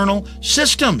internal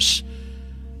systems.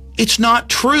 It's not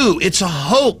true. It's a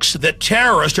hoax that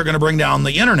terrorists are going to bring down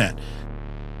the internet.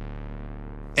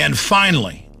 And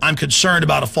finally, I'm concerned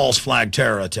about a false flag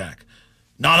terror attack.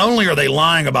 Not only are they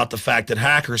lying about the fact that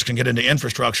hackers can get into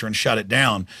infrastructure and shut it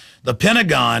down, the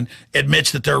Pentagon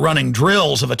admits that they're running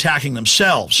drills of attacking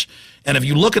themselves. And if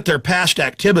you look at their past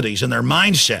activities and their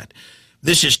mindset,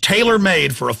 this is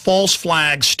tailor-made for a false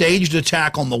flag staged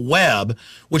attack on the web,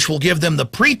 which will give them the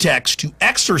pretext to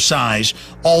exercise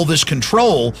all this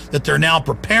control that they're now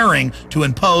preparing to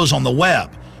impose on the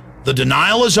web. The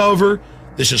denial is over.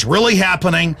 This is really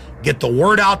happening. Get the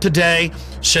word out today.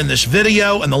 Send this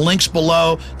video and the links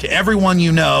below to everyone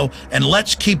you know, and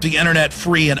let's keep the internet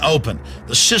free and open.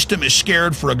 The system is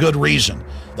scared for a good reason.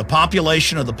 The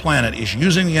population of the planet is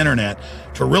using the internet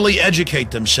to really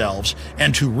educate themselves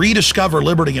and to rediscover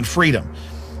liberty and freedom.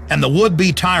 And the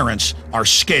would-be tyrants are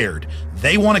scared.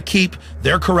 They want to keep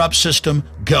their corrupt system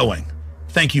going.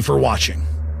 Thank you for watching.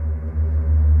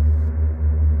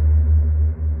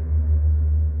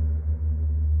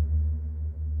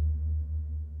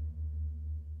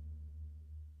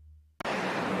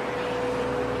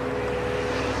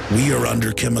 We are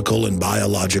under chemical and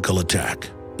biological attack.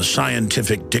 The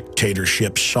scientific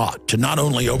dictatorship sought to not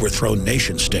only overthrow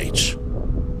nation-states,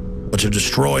 but to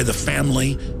destroy the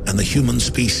family and the human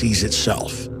species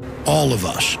itself. All of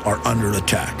us are under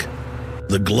attack.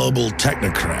 The global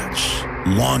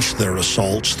technocrats launched their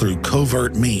assaults through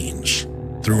covert means,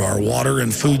 through our water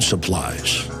and food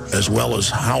supplies, as well as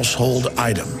household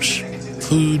items,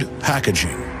 food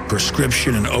packaging,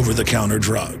 prescription and over-the-counter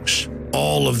drugs.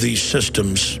 All of these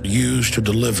systems used to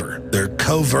deliver their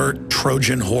covert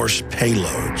Trojan horse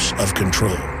payloads of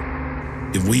control.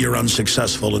 If we are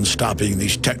unsuccessful in stopping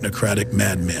these technocratic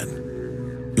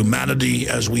madmen, humanity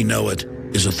as we know it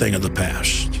is a thing of the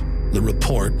past. The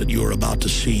report that you are about to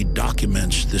see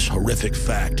documents this horrific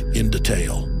fact in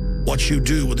detail. What you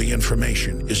do with the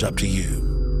information is up to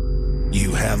you.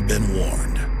 You have been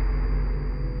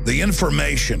warned. The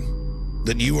information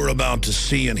that you are about to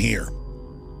see and hear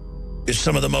is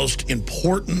some of the most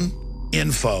important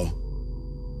info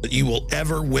that you will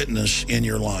ever witness in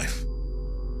your life.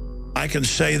 I can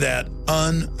say that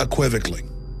unequivocally.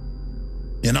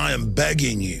 And I am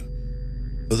begging you,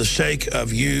 for the sake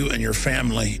of you and your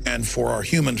family and for our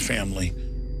human family,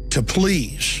 to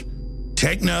please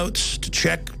take notes, to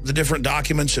check the different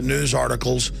documents and news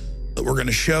articles that we're going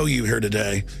to show you here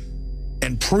today,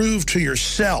 and prove to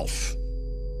yourself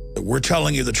that we're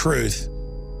telling you the truth.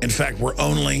 In fact, we're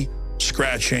only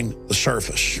scratching the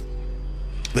surface.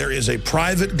 There is a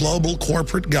private global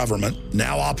corporate government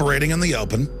now operating in the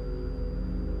open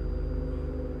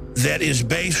that is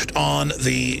based on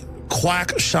the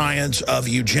quack science of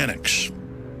eugenics.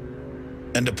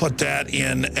 And to put that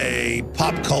in a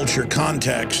pop culture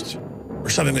context, or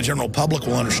something the general public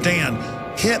will understand,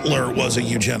 Hitler was a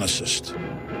eugenicist.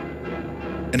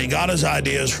 And he got his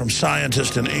ideas from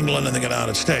scientists in England and the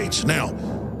United States. Now,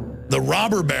 the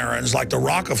robber barons like the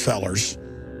Rockefellers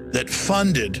that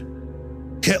funded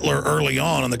Hitler early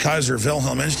on in the Kaiser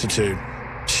Wilhelm Institute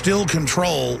still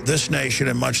control this nation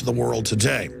and much of the world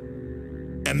today.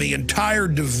 And the entire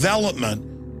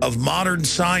development of modern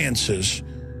sciences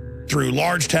through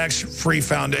large tax-free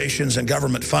foundations and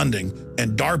government funding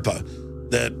and DARPA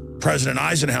that President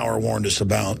Eisenhower warned us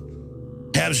about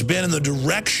has been in the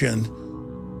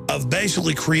direction of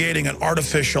basically creating an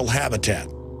artificial habitat.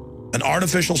 An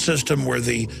artificial system where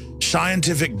the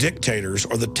scientific dictators,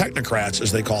 or the technocrats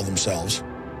as they call themselves,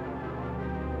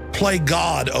 play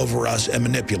God over us and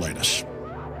manipulate us.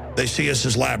 They see us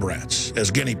as lab rats, as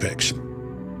guinea pigs.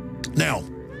 Now,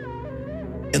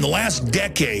 in the last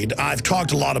decade, I've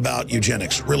talked a lot about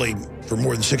eugenics, really for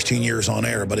more than 16 years on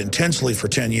air, but intensely for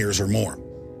 10 years or more.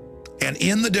 And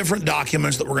in the different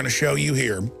documents that we're going to show you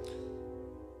here,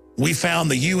 we found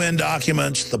the UN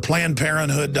documents, the Planned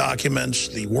Parenthood documents,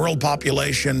 the World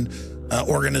Population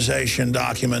Organization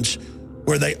documents,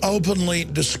 where they openly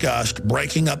discussed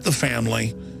breaking up the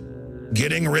family,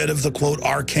 getting rid of the, quote,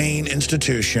 arcane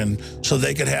institution so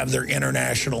they could have their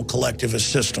international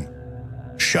collectivist system,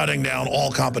 shutting down all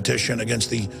competition against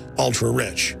the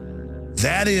ultra-rich.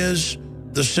 That is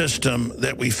the system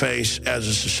that we face as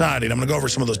a society. And I'm going to go over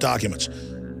some of those documents.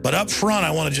 But up front,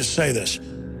 I want to just say this.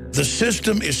 The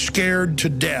system is scared to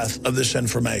death of this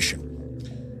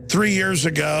information. 3 years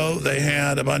ago, they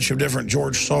had a bunch of different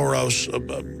George Soros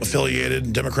affiliated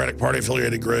and Democratic Party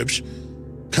affiliated groups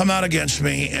come out against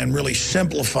me and really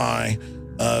simplify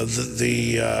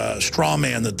the straw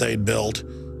man that they'd built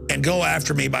and go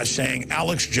after me by saying,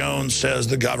 Alex Jones says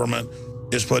the government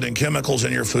is putting chemicals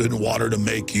in your food and water to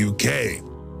make you gay.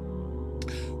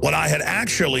 What I had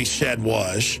actually said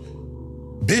was,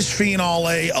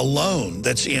 bisphenol A alone,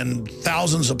 that's in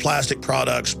thousands of plastic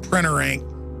products, printer ink,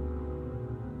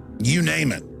 you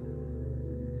name it,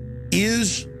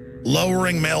 is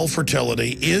lowering male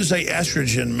fertility, is a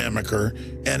estrogen mimicker,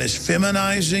 and is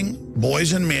feminizing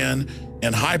boys and men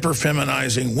and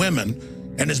hyper-feminizing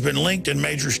women, and has been linked in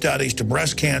major studies to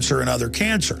breast cancer and other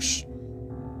cancers.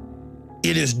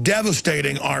 It is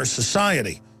devastating our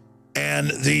society. And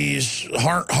these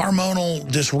hormonal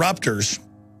disruptors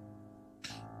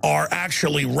are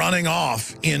actually running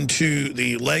off into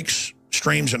the lakes,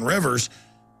 streams, and rivers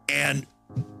and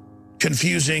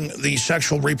confusing the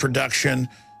sexual reproduction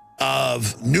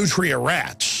of nutria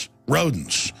rats,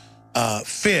 rodents,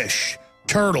 fish,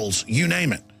 turtles, you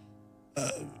name it.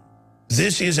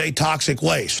 This is a toxic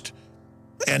waste,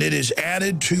 and it is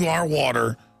added to our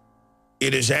water.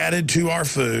 It is added to our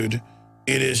food.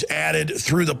 It is added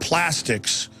through the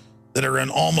plastics that are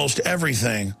in almost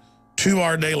everything to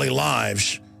our daily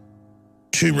lives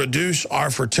to reduce our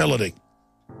fertility.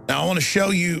 Now, I want to show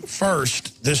you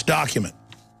first this document.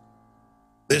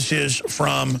 This is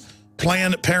from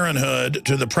Planned Parenthood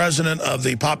to the president of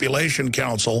the Population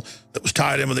Council that was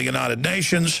tied in with the United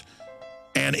Nations.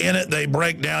 And in it, they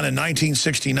break down in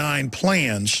 1969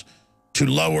 plans to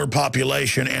lower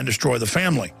population and destroy the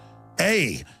family.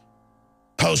 A,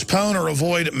 postpone or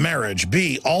avoid marriage.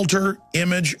 B, alter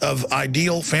image of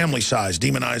ideal family size.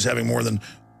 Demonize having more than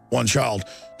one child.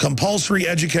 Compulsory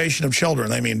education of children.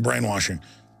 They mean brainwashing.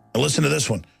 Now listen to this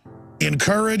one.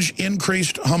 Encourage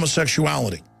increased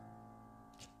homosexuality.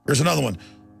 Here's another one.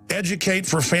 Educate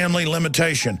for family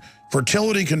limitation.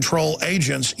 Fertility control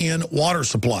agents in water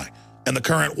supply. And the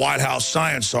current White House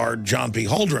science czar, John P.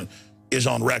 Holdren, is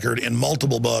on record in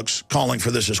multiple books calling for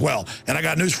this as well. And I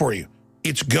got news for you.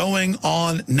 It's going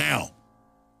on now.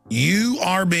 You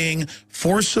are being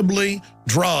forcibly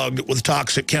drugged with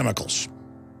toxic chemicals.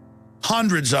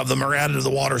 Hundreds of them are added to the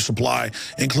water supply,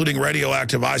 including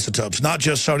radioactive isotopes, not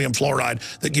just sodium fluoride,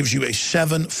 that gives you a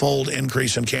 7-fold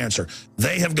increase in cancer.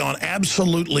 They have gone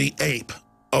absolutely ape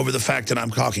over the fact that I'm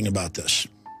talking about this,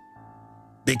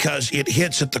 because it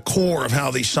hits at the core of how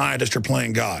these scientists are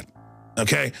playing God,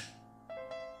 okay?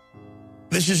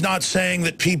 This is not saying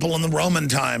that people in the Roman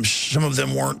times, some of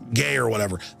them weren't gay or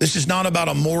whatever. This is not about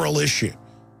a moral issue.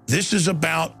 This is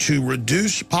about to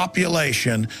reduce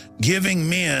population, giving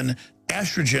men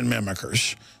estrogen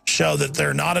mimickers so that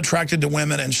they're not attracted to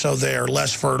women and so they're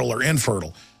less fertile or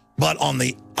infertile. But on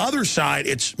the other side,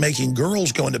 it's making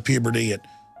girls go into puberty at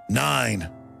 9,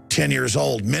 10 years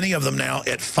old. Many of them now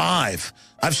at 5.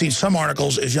 I've seen some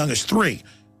articles as young as 3.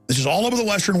 This is all over the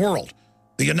Western world.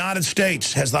 The United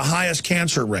States has the highest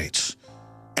cancer rates,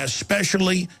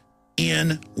 especially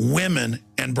in women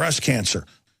and breast cancer.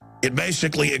 It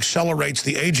basically accelerates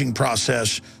the aging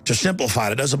process to simplify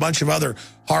it. It does a bunch of other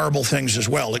horrible things as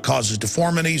well. It causes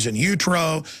deformities in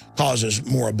utero, causes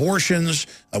more abortions,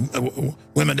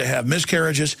 women to have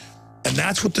miscarriages, and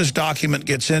that's what this document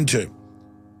gets into.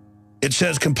 It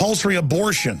says compulsory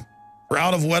abortion for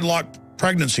out-of-wedlock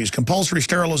pregnancies, compulsory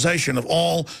sterilization of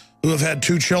all who have had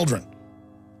 2 children.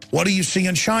 What do you see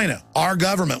in China? Our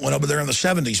government went over there in the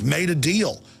 70s, made a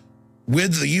deal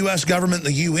with the U.S. government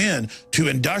and the UN to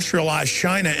industrialize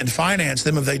China and finance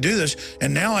them if they do this.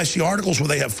 And now I see articles where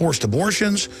they have forced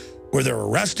abortions, where they're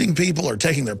arresting people or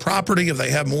taking their property if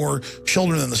they have more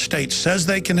children than the state says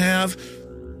they can have.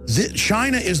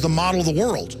 China is the model of the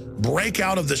world. Break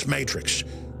out of this matrix.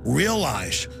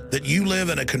 Realize that you live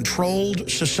in a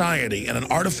controlled society and an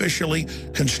artificially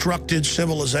constructed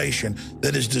civilization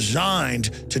that is designed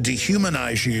to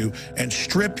dehumanize you and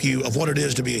strip you of what it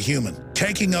is to be a human,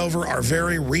 taking over our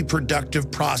very reproductive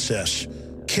process,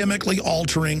 chemically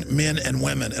altering men and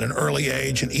women at an early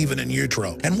age and even in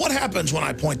utero. And what happens when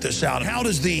I point this out? How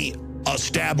does the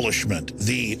establishment,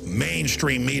 the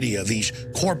mainstream media, these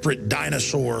corporate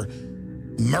dinosaur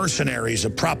mercenaries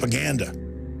of propaganda,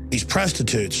 these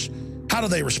prostitutes, how do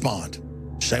they respond?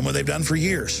 Same way they've done for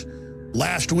years.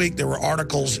 Last week, there were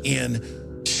articles in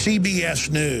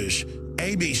CBS News,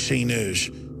 ABC News,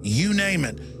 you name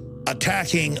it,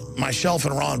 attacking myself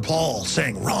and Ron Paul,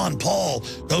 saying Ron Paul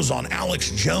goes on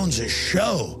Alex Jones's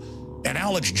show, and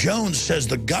Alex Jones says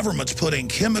the government's putting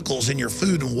chemicals in your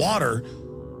food and water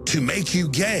to make you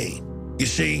gay. You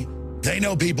see, they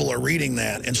know people are reading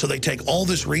that, and so they take all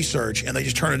this research and they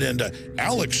just turn it into,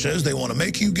 Alex says they want to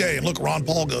make you gay, and look, Ron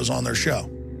Paul goes on their show.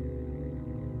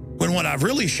 When what I've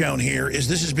really shown here is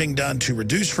this is being done to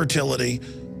reduce fertility,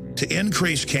 to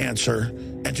increase cancer,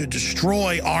 and to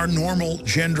destroy our normal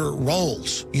gender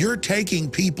roles. You're taking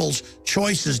people's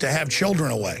choices to have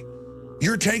children away.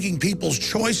 You're taking people's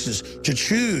choices to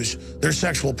choose their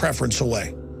sexual preference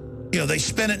away. You know, they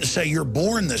spin it and say you're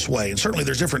born this way, and certainly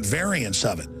there's different variants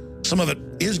of it. Some of it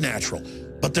is natural,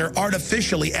 but they're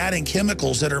artificially adding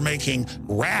chemicals that are making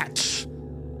rats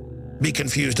be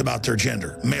confused about their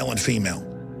gender, male and female.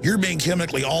 You're being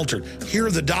chemically altered. Here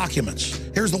are the documents.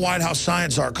 Here's the White House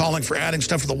science czar calling for adding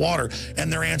stuff to the water,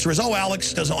 and their answer is, oh,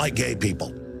 Alex doesn't like gay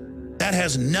people. That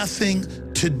has nothing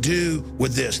to do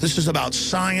with this. This is about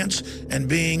science and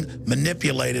being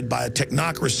manipulated by a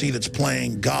technocracy that's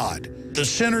playing God. The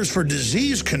Centers for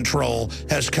Disease Control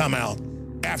has come out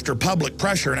after public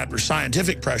pressure and after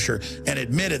scientific pressure and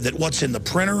admitted that what's in the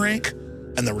printer ink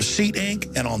and the receipt ink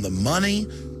and on the money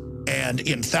and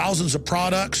in thousands of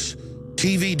products,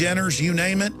 TV dinners, you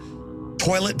name it,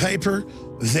 toilet paper,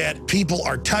 that people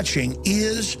are touching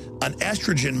is an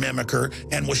estrogen mimicker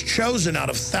and was chosen out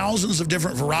of thousands of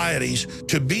different varieties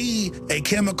to be a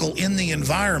chemical in the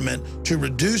environment to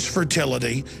reduce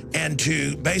fertility and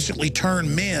to basically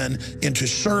turn men into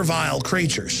servile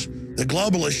creatures. The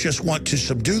globalists just want to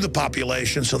subdue the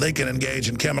population so they can engage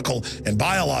in chemical and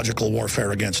biological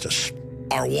warfare against us.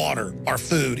 Our water, our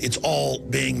food, it's all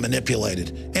being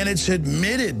manipulated. And it's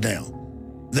admitted now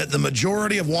that the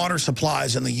majority of water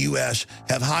supplies in the U.S.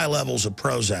 have high levels of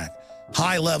Prozac,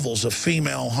 high levels of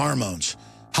female hormones,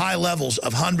 high levels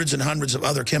of hundreds and hundreds of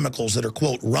other chemicals that are,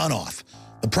 quote, runoff.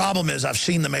 The problem is I've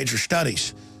seen the major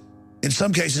studies. In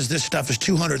some cases, this stuff is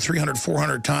 200, 300,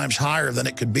 400 times higher than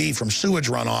it could be from sewage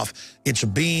runoff. It's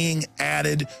being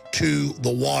added to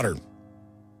the water.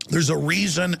 There's a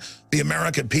reason the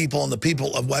American people and the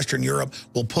people of Western Europe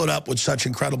will put up with such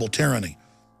incredible tyranny.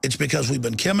 It's because we've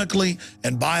been chemically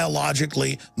and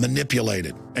biologically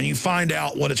manipulated. And you find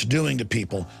out what it's doing to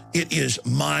people. It is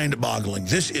mind-boggling.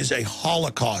 This is a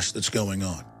holocaust that's going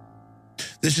on.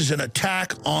 This is an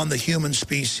attack on the human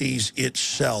species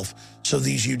itself, so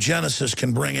these eugenicists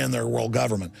can bring in their world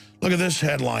government. Look at this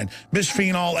headline.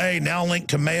 Bisphenol A now linked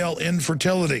to male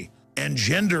infertility and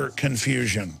gender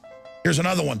confusion. Here's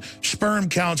another one. Sperm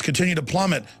counts continue to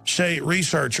plummet, say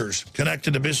researchers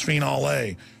connected to bisphenol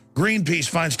A. Greenpeace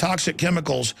finds toxic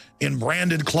chemicals in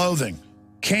branded clothing.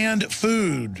 Canned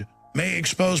food may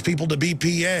expose people to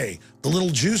BPA, the little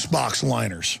juice box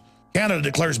liners. Canada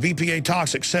declares BPA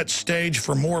toxic, sets stage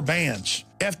for more bans.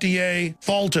 FDA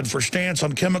faulted for stance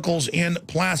on chemicals in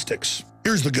plastics.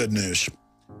 Here's the good news.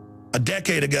 A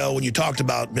decade ago, when you talked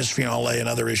about bisphenol A and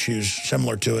other issues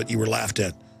similar to it, you were laughed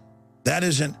at. That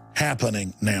isn't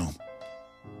happening now.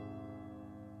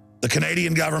 The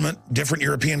Canadian government, different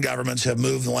European governments have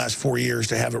moved in the last 4 years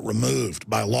to have it removed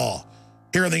by law.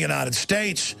 Here in the United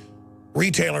States,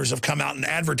 retailers have come out and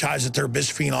advertised that they're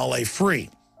bisphenol A free,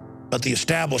 but the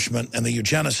establishment and the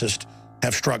eugenicists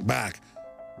have struck back.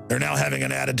 They're now having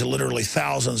it added to literally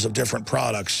thousands of different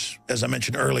products, as I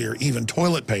mentioned earlier, even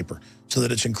toilet paper, so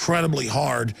that it's incredibly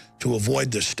hard to avoid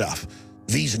this stuff.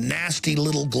 These nasty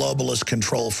little globalist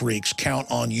control freaks count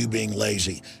on you being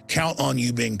lazy, count on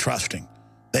you being trusting.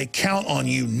 They count on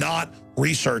you not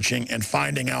researching and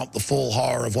finding out the full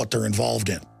horror of what they're involved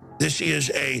in. This is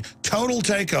a total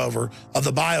takeover of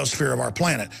the biosphere of our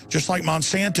planet, just like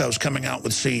Monsanto's coming out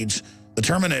with seeds, the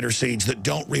Terminator seeds that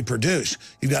don't reproduce.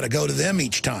 You've got to go to them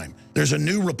each time. There's a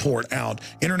new report out,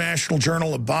 International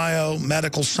Journal of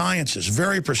Biomedical Sciences,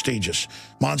 very prestigious.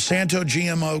 Monsanto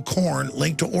GMO corn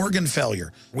linked to organ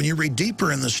failure. When you read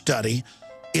deeper in the study,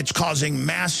 it's causing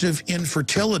massive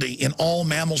infertility in all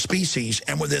mammal species,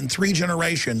 and within 3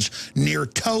 generations, near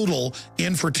total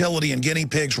infertility in guinea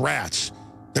pigs, rats.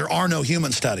 There are no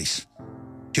human studies.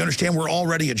 Do you understand? We're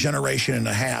already a generation and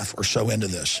a half or so into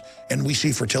this, and we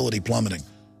see fertility plummeting.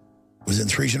 Within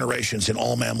 3 generations in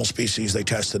all mammal species they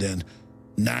tested in,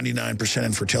 99%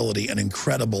 infertility and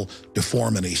incredible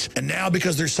deformities. And now,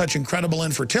 because there's such incredible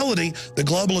infertility, the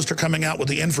globalists are coming out with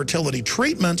the infertility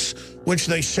treatments, which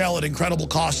they sell at incredible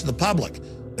cost to the public.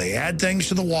 They add things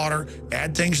to the water,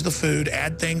 add things to the food,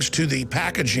 add things to the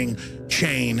packaging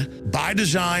chain by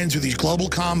design through these global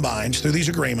combines, through these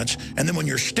agreements. And then when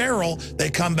you're sterile, they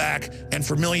come back and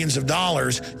for millions of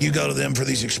dollars, you go to them for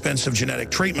these expensive genetic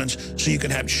treatments so you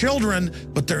can have children,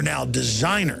 but they're now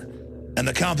designer. And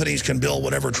the companies can build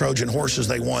whatever Trojan horses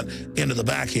they want into the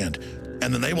back end.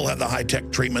 And then they will have the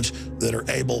high-tech treatments that are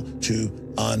able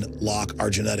to unlock our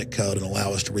genetic code and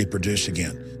allow us to reproduce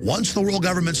again. Once the world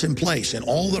government's in place, in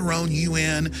all their own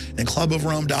UN and Club of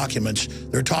Rome documents,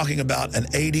 they're talking about an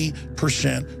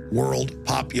 80% world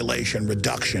population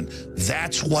reduction.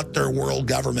 That's what their world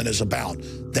government is about.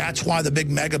 That's why the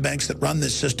big mega banks that run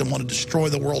this system want to destroy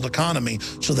the world economy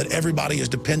so that everybody is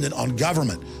dependent on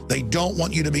government. They don't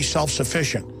want you to be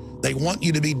self-sufficient. They want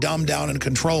you to be dumbed down and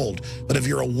controlled. But if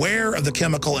you're aware of the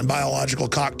chemical and biological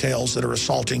cocktails that are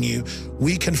assaulting you,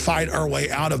 we can fight our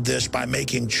way out of this by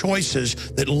making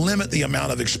choices that limit the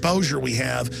amount of exposure we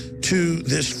have to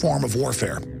this form of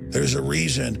warfare. There's a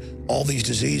reason all these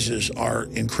diseases are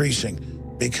increasing.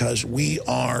 because we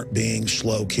are being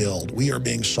slow killed. We are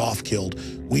being soft killed.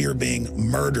 We are being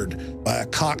murdered by a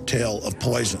cocktail of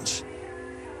poisons.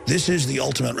 This is the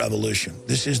ultimate revolution.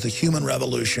 This is the human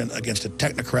revolution against a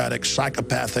technocratic,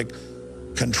 psychopathic,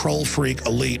 control freak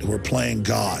elite who are playing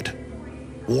God.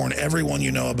 Warn everyone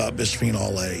you know about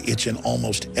bisphenol A. It's in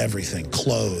almost everything.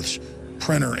 Clothes,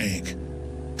 printer ink,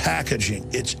 packaging,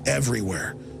 it's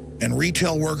everywhere. And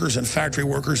retail workers and factory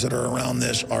workers that are around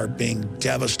this are being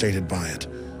devastated by it.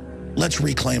 Let's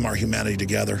reclaim our humanity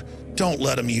together. Don't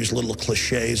let them use little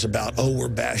cliches about, oh, we're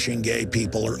bashing gay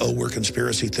people, or oh, we're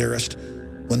conspiracy theorists.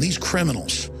 When these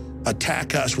criminals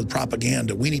attack us with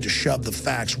propaganda, we need to shove the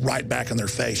facts right back in their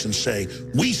face and say,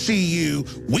 we see you,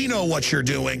 we know what you're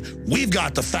doing, we've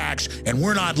got the facts, and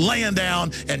we're not laying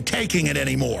down and taking it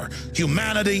anymore.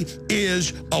 Humanity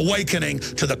is awakening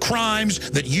to the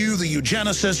crimes that you, the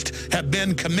eugenicists, have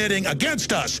been committing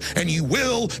against us, and you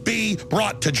will be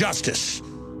brought to justice.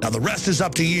 Now, the rest is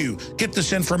up to you. Get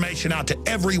this information out to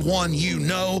everyone you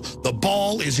know. The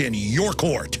ball is in your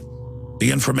court.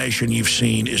 The information you've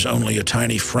seen is only a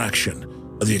tiny fraction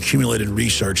of the accumulated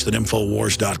research that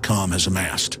Infowars.com has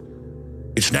amassed.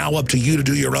 It's now up to you to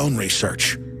do your own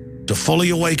research, to fully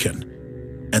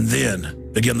awaken, and then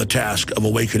begin the task of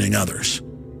awakening others.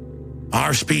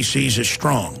 Our species is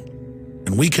strong,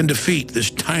 and we can defeat this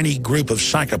tiny group of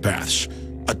psychopaths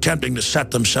attempting to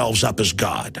set themselves up as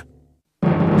God.